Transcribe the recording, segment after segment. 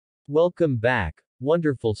Welcome back,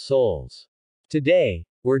 wonderful souls. Today,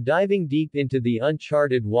 we're diving deep into the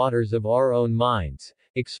uncharted waters of our own minds,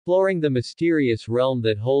 exploring the mysterious realm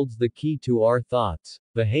that holds the key to our thoughts,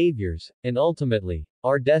 behaviors, and ultimately,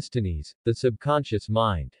 our destinies, the subconscious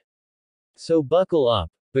mind. So buckle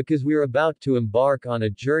up, because we're about to embark on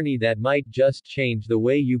a journey that might just change the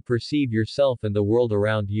way you perceive yourself and the world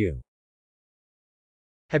around you.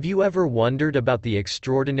 Have you ever wondered about the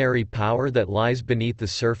extraordinary power that lies beneath the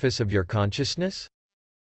surface of your consciousness?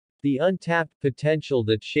 The untapped potential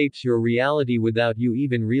that shapes your reality without you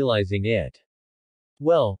even realizing it.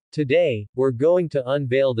 Well, today, we're going to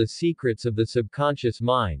unveil the secrets of the subconscious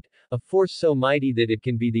mind, a force so mighty that it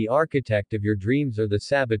can be the architect of your dreams or the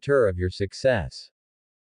saboteur of your success.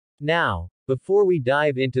 Now, before we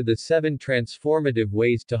dive into the 7 transformative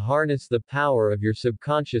ways to harness the power of your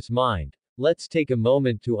subconscious mind, let's take a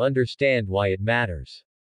moment to understand why it matters.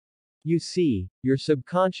 You see, your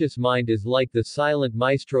subconscious mind is like the silent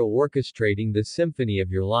maestro orchestrating the symphony of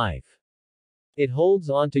your life. It holds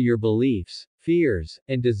onto your beliefs, fears,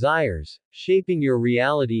 and desires, shaping your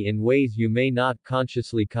reality in ways you may not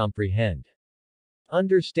consciously comprehend.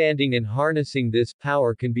 Understanding and harnessing this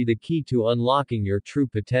power can be the key to unlocking your true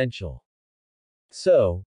potential.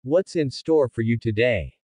 So, what's in store for you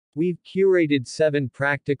today? We've curated 7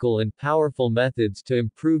 practical and powerful methods to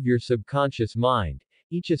improve your subconscious mind,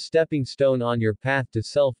 each a stepping stone on your path to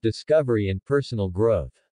self-discovery and personal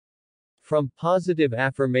growth. From positive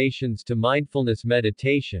affirmations to mindfulness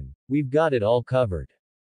meditation, we've got it all covered.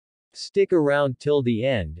 Stick around till the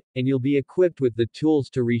end, and you'll be equipped with the tools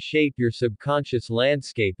to reshape your subconscious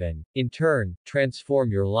landscape and, in turn,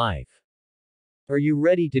 transform your life. Are you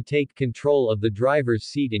ready to take control of the driver's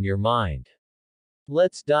seat in your mind?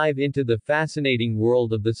 Let's dive into the fascinating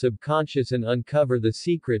world of the subconscious and uncover the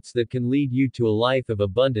secrets that can lead you to a life of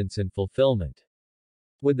abundance and fulfillment.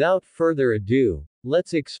 Without further ado,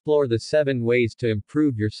 let's explore the 7 ways to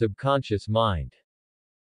improve your subconscious mind.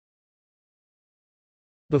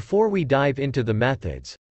 Before we dive into the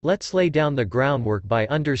methods, let's lay down the groundwork by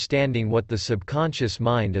understanding what the subconscious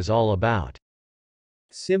mind is all about.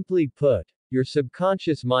 Simply put, your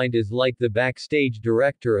subconscious mind is like the backstage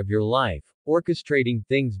director of your life, orchestrating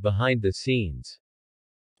things behind the scenes.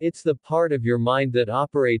 It's the part of your mind that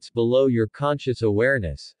operates below your conscious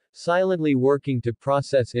awareness, silently working to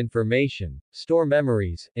process information, store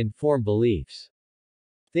memories, and form beliefs.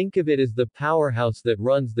 Think of it as the powerhouse that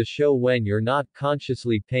runs the show when you're not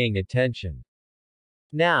consciously paying attention.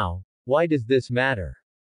 Now, why does this matter?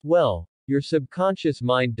 Well, your subconscious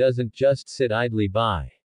mind doesn't just sit idly by.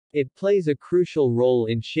 It plays a crucial role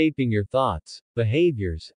in shaping your thoughts,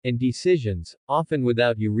 behaviors, and decisions, often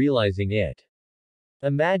without you realizing it.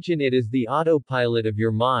 Imagine it as the autopilot of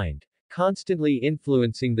your mind, constantly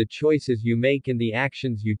influencing the choices you make and the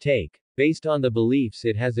actions you take, based on the beliefs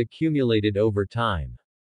it has accumulated over time.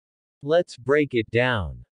 Let's break it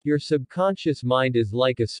down. Your subconscious mind is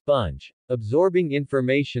like a sponge, absorbing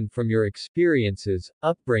information from your experiences,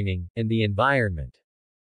 upbringing, and the environment.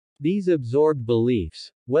 These absorbed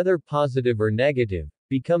beliefs, whether positive or negative,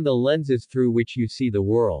 become the lenses through which you see the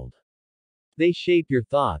world. They shape your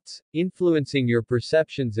thoughts, influencing your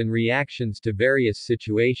perceptions and reactions to various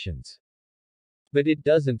situations. But it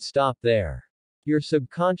doesn't stop there. Your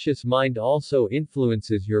subconscious mind also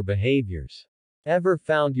influences your behaviors. Ever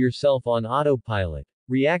found yourself on autopilot,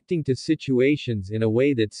 reacting to situations in a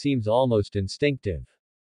way that seems almost instinctive?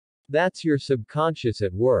 That's your subconscious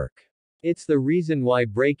at work. It's the reason why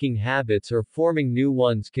breaking habits or forming new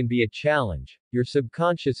ones can be a challenge. Your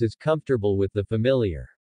subconscious is comfortable with the familiar.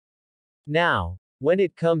 Now, when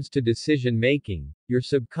it comes to decision making, your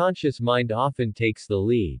subconscious mind often takes the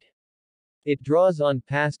lead. It draws on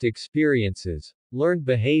past experiences, learned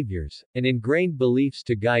behaviors, and ingrained beliefs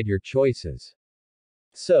to guide your choices.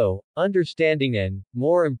 So, understanding and,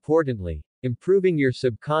 more importantly, improving your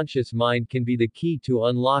subconscious mind can be the key to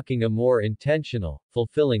unlocking a more intentional,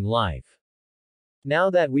 fulfilling life. Now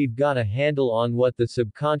that we've got a handle on what the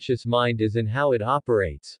subconscious mind is and how it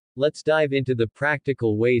operates, let's dive into the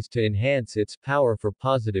practical ways to enhance its power for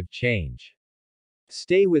positive change.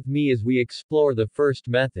 Stay with me as we explore the first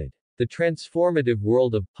method, the transformative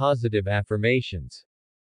world of positive affirmations.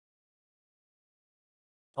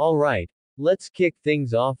 Alright, let's kick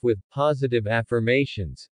things off with positive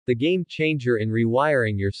affirmations, the game changer in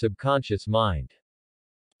rewiring your subconscious mind.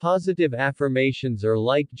 Positive affirmations are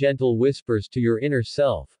like gentle whispers to your inner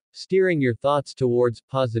self, steering your thoughts towards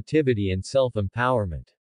positivity and self-empowerment.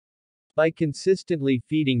 By consistently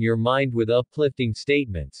feeding your mind with uplifting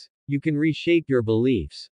statements, you can reshape your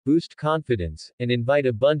beliefs, boost confidence, and invite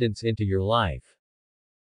abundance into your life.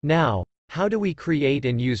 Now, How do we create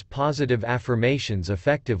and use positive affirmations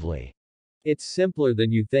effectively? It's simpler than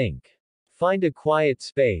you think. Find a quiet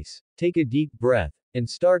space, take a deep breath, and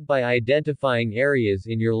start by identifying areas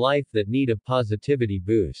in your life that need a positivity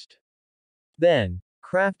boost. Then,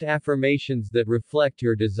 craft affirmations that reflect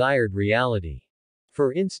your desired reality.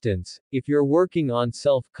 For instance, if you're working on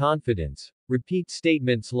self-confidence, repeat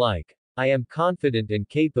statements like, I am confident and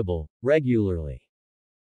capable, regularly.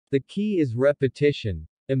 The key is repetition.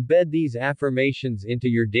 Embed these affirmations into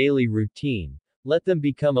your daily routine. Let them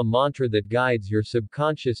become a mantra that guides your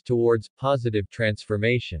subconscious towards positive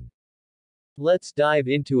transformation. Let's dive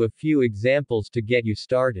into a few examples to get you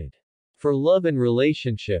started. For love and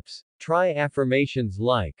relationships, try affirmations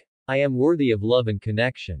like, I am worthy of love and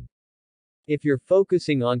connection. If you're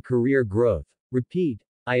focusing on career growth, repeat,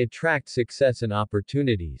 I attract success and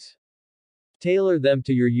opportunities. Tailor them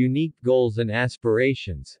to your unique goals and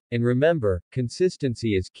aspirations, and remember,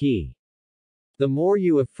 consistency is key. The more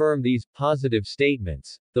you affirm these positive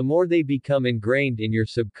statements, the more they become ingrained in your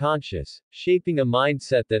subconscious, shaping a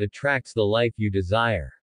mindset that attracts the life you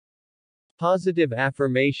desire. Positive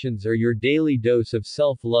affirmations are your daily dose of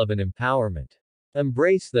self-love and empowerment.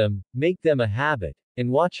 Embrace them, make them a habit,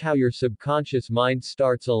 and watch how your subconscious mind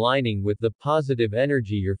starts aligning with the positive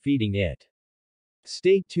energy you're feeding it.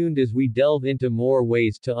 Stay tuned as we delve into more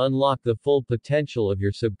ways to unlock the full potential of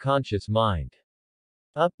your subconscious mind.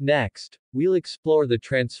 Up next, we'll explore the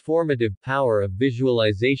transformative power of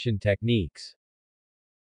visualization techniques.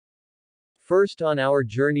 First on our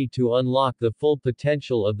journey to unlock the full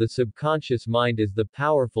potential of the subconscious mind is the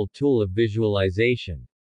powerful tool of visualization.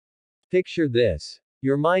 Picture this.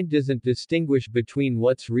 Your mind doesn't distinguish between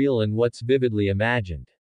what's real and what's vividly imagined.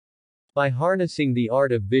 By harnessing the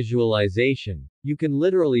art of visualization, you can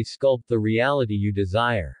literally sculpt the reality you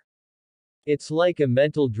desire. It's like a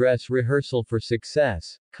mental dress rehearsal for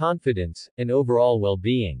success, confidence, and overall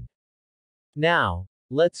well-being. Now,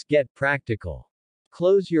 let's get practical.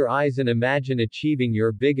 Close your eyes and imagine achieving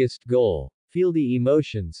your biggest goal. Feel the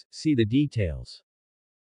emotions, see the details.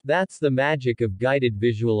 That's the magic of guided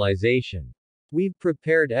visualization. We've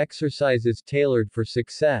prepared exercises tailored for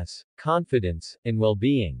success, confidence, and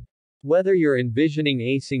well-being. Whether you're envisioning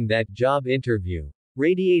acing that job interview,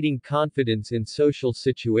 radiating confidence in social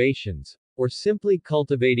situations, or simply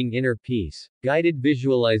cultivating inner peace, guided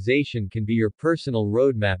visualization can be your personal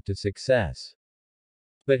roadmap to success.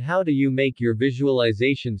 But how do you make your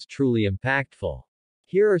visualizations truly impactful?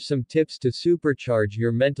 Here are some tips to supercharge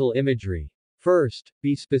your mental imagery. First,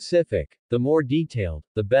 be specific. The more detailed,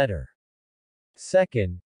 the better.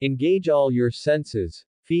 Second, engage all your senses,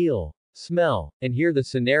 feel, smell, and hear the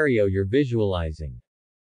scenario you're visualizing.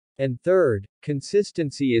 And third,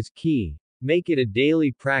 consistency is key. Make it a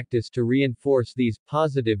daily practice to reinforce these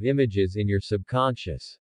positive images in your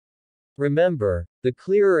subconscious. Remember, the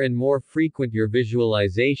clearer and more frequent your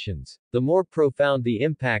visualizations, the more profound the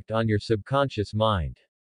impact on your subconscious mind.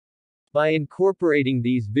 By incorporating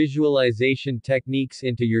these visualization techniques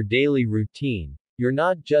into your daily routine, you're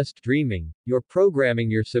not just dreaming, you're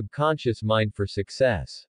programming your subconscious mind for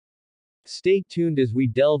success. Stay tuned as we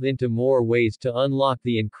delve into more ways to unlock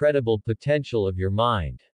the incredible potential of your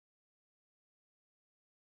mind.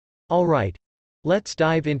 Alright, let's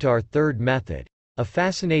dive into our third method, a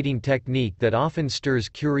fascinating technique that often stirs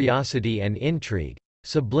curiosity and intrigue,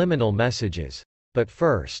 subliminal messages. But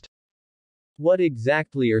first, what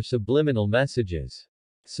exactly are subliminal messages?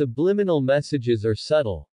 Subliminal messages are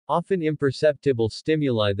subtle, often imperceptible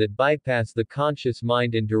stimuli that bypass the conscious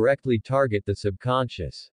mind and directly target the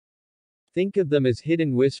subconscious. Think of them as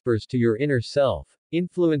hidden whispers to your inner self,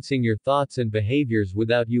 influencing your thoughts and behaviors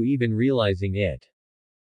without you even realizing it.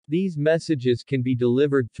 These messages can be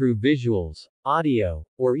delivered through visuals, audio,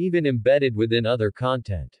 or even embedded within other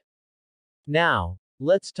content. Now,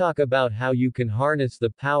 let's talk about how you can harness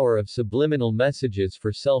the power of subliminal messages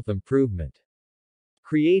for self-improvement.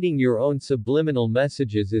 Creating your own subliminal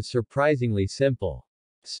messages is surprisingly simple.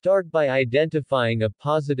 Start by identifying a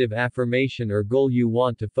positive affirmation or goal you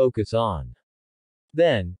want to focus on.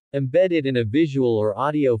 Then, embed it in a visual or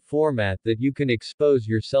audio format that you can expose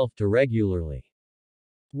yourself to regularly.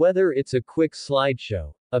 Whether it's a quick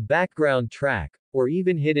slideshow, a background track, or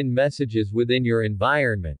even hidden messages within your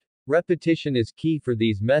environment, repetition is key for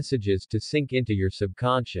these messages to sink into your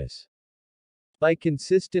subconscious. By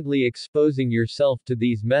consistently exposing yourself to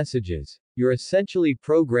these messages, you're essentially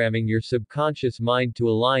programming your subconscious mind to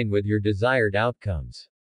align with your desired outcomes.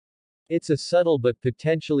 It's a subtle but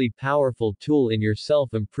potentially powerful tool in your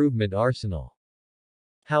self-improvement arsenal.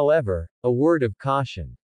 However, a word of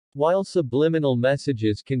caution. While subliminal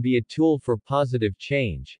messages can be a tool for positive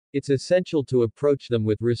change, it's essential to approach them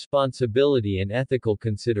with responsibility and ethical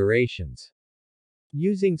considerations.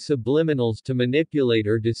 Using subliminals to manipulate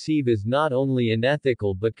or deceive is not only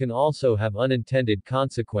unethical but can also have unintended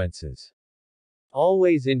consequences.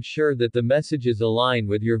 Always ensure that the messages align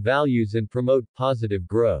with your values and promote positive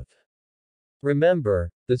growth.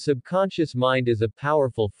 Remember, the subconscious mind is a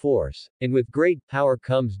powerful force, and with great power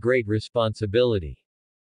comes great responsibility.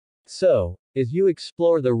 So, as you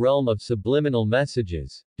explore the realm of subliminal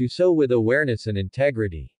messages, do so with awareness and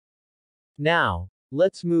integrity. Now,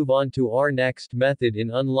 let's move on to our next method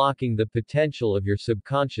in unlocking the potential of your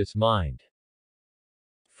subconscious mind.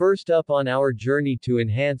 First up on our journey to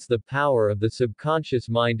enhance the power of the subconscious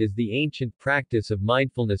mind is the ancient practice of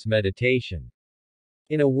mindfulness meditation.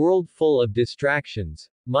 In a world full of distractions,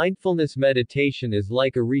 mindfulness meditation is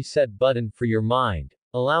like a reset button for your mind,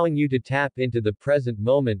 allowing you to tap into the present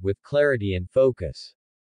moment with clarity and focus.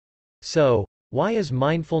 So, why is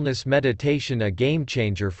mindfulness meditation a game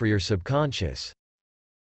changer for your subconscious?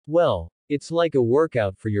 Well, it's like a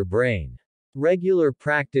workout for your brain. Regular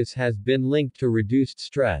practice has been linked to reduced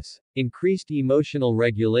stress, increased emotional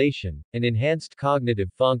regulation, and enhanced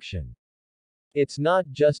cognitive function. It's not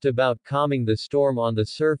just about calming the storm on the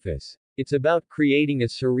surface, it's about creating a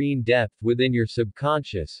serene depth within your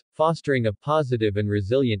subconscious, fostering a positive and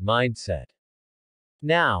resilient mindset.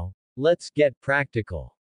 Now, let's get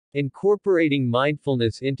practical. Incorporating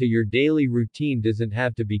mindfulness into your daily routine doesn't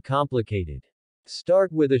have to be complicated.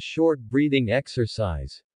 Start with a short breathing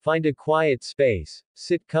exercise. Find a quiet space,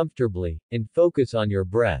 sit comfortably, and focus on your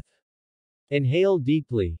breath. Inhale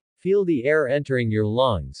deeply, feel the air entering your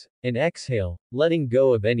lungs, and exhale, letting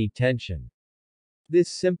go of any tension. This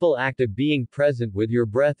simple act of being present with your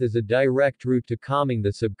breath is a direct route to calming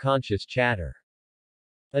the subconscious chatter.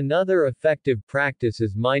 Another effective practice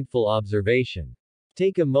is mindful observation.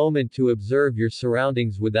 Take a moment to observe your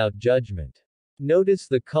surroundings without judgment. Notice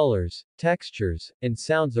the colors, textures, and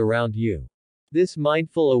sounds around you. This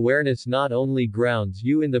mindful awareness not only grounds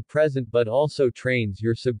you in the present but also trains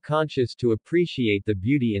your subconscious to appreciate the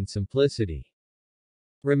beauty and simplicity.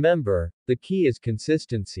 Remember, the key is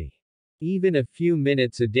consistency. Even a few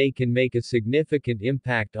minutes a day can make a significant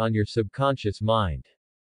impact on your subconscious mind.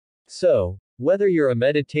 So, whether you're a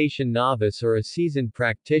meditation novice or a seasoned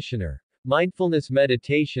practitioner, mindfulness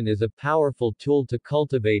meditation is a powerful tool to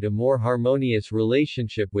cultivate a more harmonious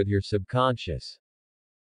relationship with your subconscious.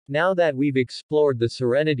 Now that we've explored the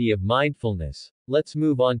serenity of mindfulness, let's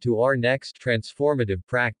move on to our next transformative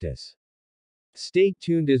practice. Stay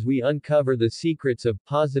tuned as we uncover the secrets of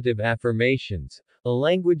positive affirmations, a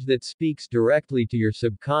language that speaks directly to your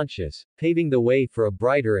subconscious, paving the way for a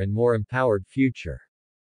brighter and more empowered future.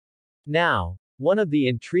 Now, one of the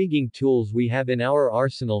intriguing tools we have in our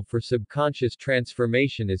arsenal for subconscious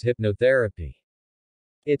transformation is hypnotherapy.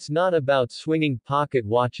 It's not about swinging pocket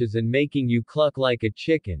watches and making you cluck like a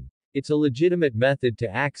chicken, it's a legitimate method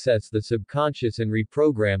to access the subconscious and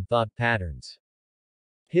reprogram thought patterns.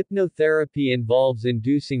 Hypnotherapy involves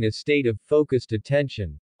inducing a state of focused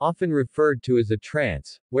attention, often referred to as a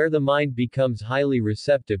trance, where the mind becomes highly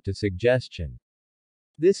receptive to suggestion.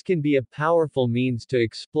 This can be a powerful means to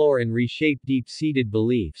explore and reshape deep-seated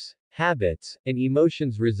beliefs, habits, and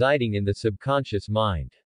emotions residing in the subconscious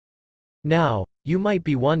mind. Now, you might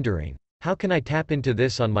be wondering, how can I tap into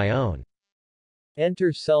this on my own?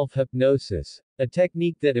 Enter self-hypnosis, a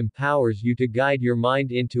technique that empowers you to guide your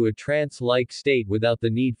mind into a trance-like state without the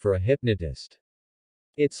need for a hypnotist.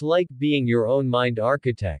 It's like being your own mind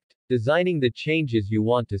architect, designing the changes you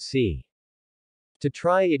want to see. To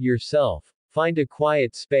try it yourself, find a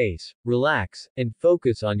quiet space, relax, and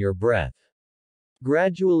focus on your breath.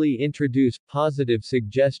 Gradually introduce positive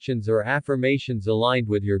suggestions or affirmations aligned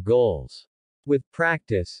with your goals. With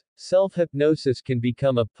practice, self-hypnosis can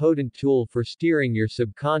become a potent tool for steering your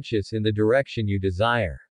subconscious in the direction you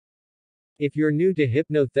desire. If you're new to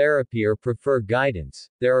hypnotherapy or prefer guidance,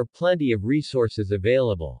 there are plenty of resources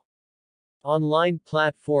available. Online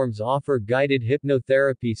platforms offer guided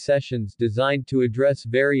hypnotherapy sessions designed to address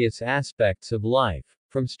various aspects of life,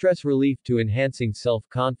 from stress relief to enhancing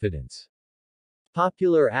self-confidence.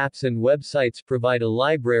 Popular apps and websites provide a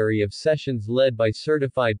library of sessions led by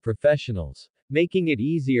certified professionals, making it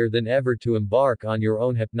easier than ever to embark on your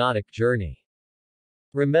own hypnotic journey.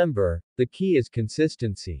 Remember, the key is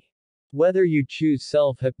consistency. Whether you choose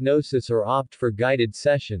self-hypnosis or opt for guided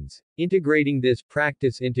sessions, integrating this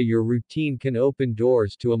practice into your routine can open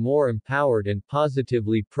doors to a more empowered and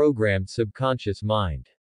positively programmed subconscious mind.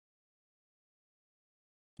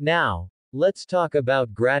 Now, let's talk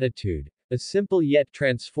about gratitude, a simple yet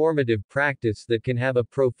transformative practice that can have a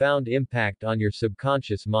profound impact on your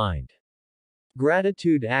subconscious mind.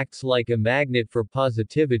 Gratitude acts like a magnet for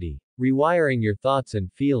positivity, rewiring your thoughts and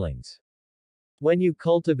feelings. When you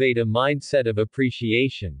cultivate a mindset of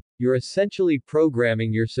appreciation, you're essentially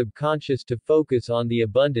programming your subconscious to focus on the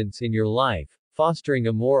abundance in your life, fostering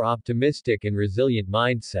a more optimistic and resilient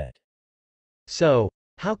mindset. So,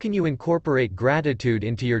 how can you incorporate gratitude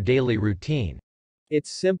into your daily routine? It's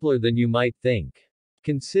simpler than you might think.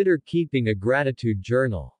 Consider keeping a gratitude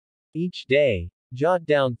journal. Each day, jot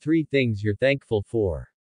down 3 things you're thankful for.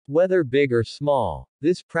 Whether big or small,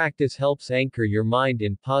 this practice helps anchor your mind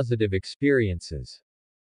in positive experiences.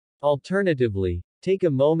 Alternatively, take a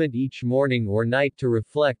moment each morning or night to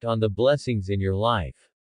reflect on the blessings in your life.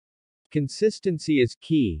 Consistency is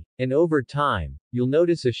key, and over time, you'll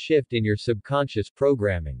notice a shift in your subconscious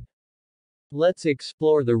programming. Let's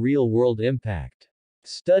explore the real-world impact.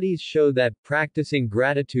 Studies show that practicing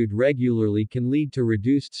gratitude regularly can lead to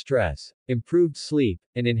reduced stress, improved sleep,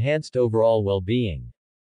 and enhanced overall well-being.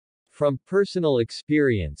 From personal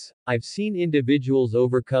experience, I've seen individuals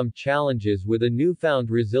overcome challenges with a newfound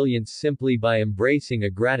resilience simply by embracing a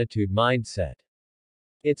gratitude mindset.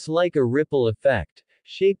 It's like a ripple effect,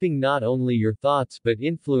 shaping not only your thoughts but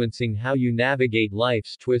influencing how you navigate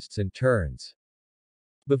life's twists and turns.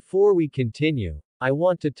 Before we continue, I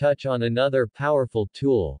want to touch on another powerful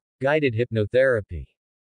tool, guided hypnotherapy.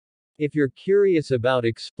 If you're curious about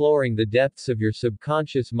exploring the depths of your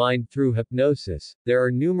subconscious mind through hypnosis, there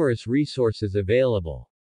are numerous resources available.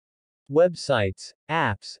 Websites,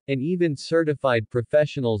 apps, and even certified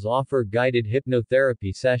professionals offer guided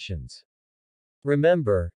hypnotherapy sessions.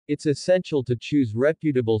 Remember, it's essential to choose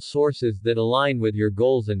reputable sources that align with your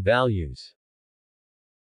goals and values.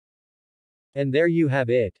 And there you have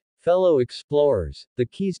it, fellow explorers, the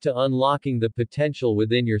keys to unlocking the potential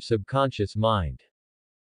within your subconscious mind.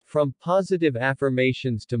 From positive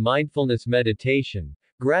affirmations to mindfulness meditation,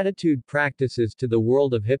 gratitude practices to the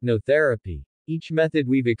world of hypnotherapy, each method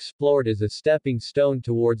we've explored is a stepping stone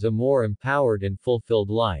towards a more empowered and fulfilled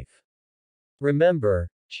life. Remember,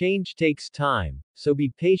 change takes time, so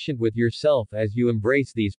be patient with yourself as you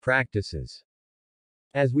embrace these practices.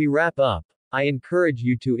 As we wrap up, I encourage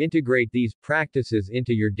you to integrate these practices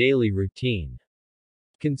into your daily routine.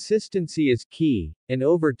 Consistency is key, and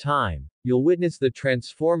over time, you'll witness the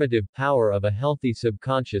transformative power of a healthy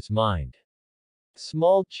subconscious mind.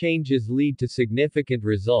 Small changes lead to significant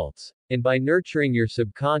results, and by nurturing your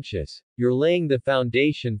subconscious, you're laying the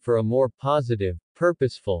foundation for a more positive,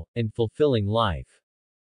 purposeful, and fulfilling life.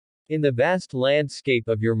 In the vast landscape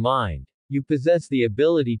of your mind, you possess the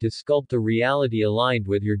ability to sculpt a reality aligned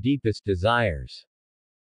with your deepest desires.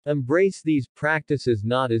 Embrace these practices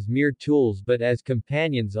not as mere tools but as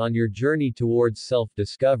companions on your journey towards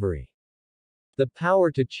self-discovery. The power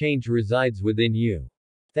to change resides within you.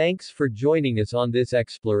 Thanks for joining us on this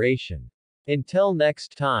exploration. Until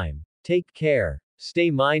next time, take care, stay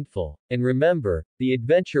mindful, and remember, the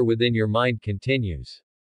adventure within your mind continues.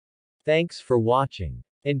 Thanks for watching.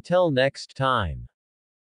 Until next time.